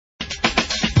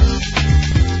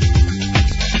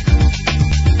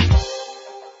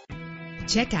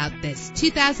Check out this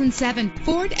 2007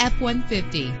 Ford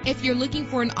F-150. If you're looking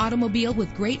for an automobile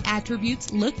with great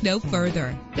attributes, look no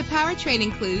further. The powertrain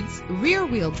includes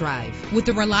rear-wheel drive with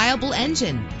a reliable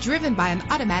engine driven by an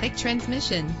automatic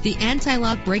transmission. The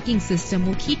anti-lock braking system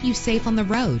will keep you safe on the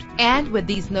road. And with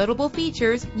these notable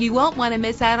features, you won't want to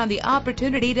miss out on the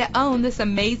opportunity to own this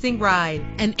amazing ride.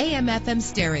 An AM/FM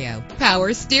stereo,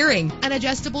 power steering, an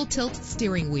adjustable tilt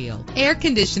steering wheel, air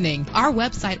conditioning. Our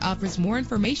website offers more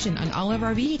information on all of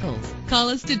our vehicles. Call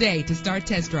us today to start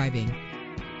test driving.